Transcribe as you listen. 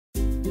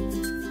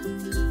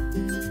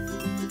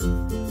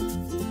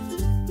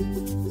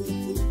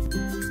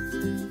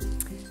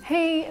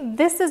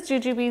this is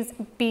Jujube's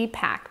Be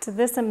Packed.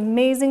 This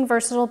amazing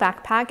versatile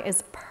backpack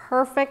is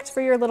perfect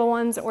for your little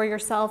ones or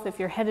yourself if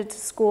you're headed to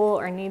school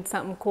or need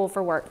something cool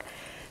for work.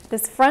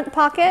 This front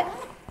pocket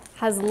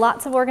has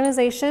lots of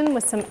organization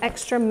with some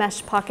extra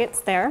mesh pockets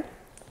there.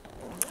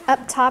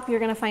 Up top, you're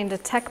gonna find a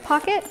tech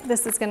pocket.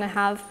 This is gonna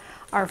have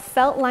our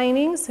felt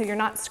lining, so you're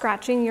not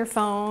scratching your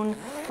phone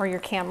or your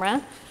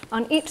camera.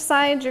 On each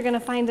side, you're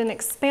gonna find an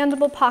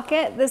expandable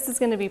pocket. This is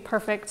gonna be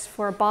perfect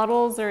for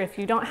bottles, or if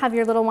you don't have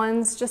your little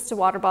ones, just a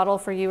water bottle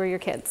for you or your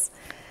kids.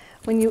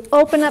 When you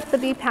open up the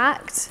Be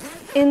Packed,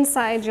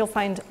 inside you'll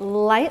find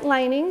light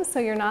lining, so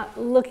you're not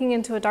looking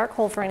into a dark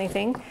hole for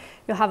anything.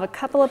 You'll have a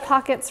couple of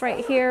pockets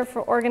right here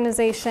for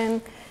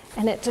organization,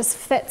 and it just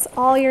fits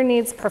all your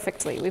needs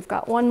perfectly. We've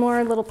got one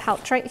more little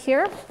pouch right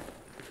here.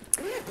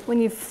 When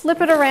you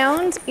flip it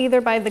around, either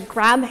by the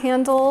grab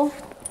handle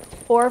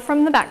or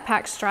from the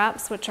backpack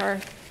straps, which are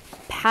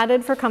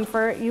padded for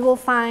comfort, you will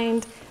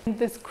find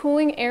this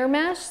cooling air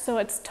mesh, so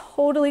it's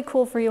totally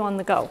cool for you on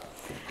the go.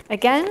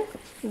 Again,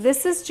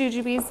 this is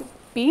Jujube's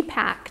Be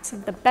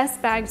Packed, the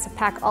best bags to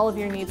pack all of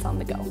your needs on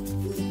the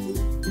go.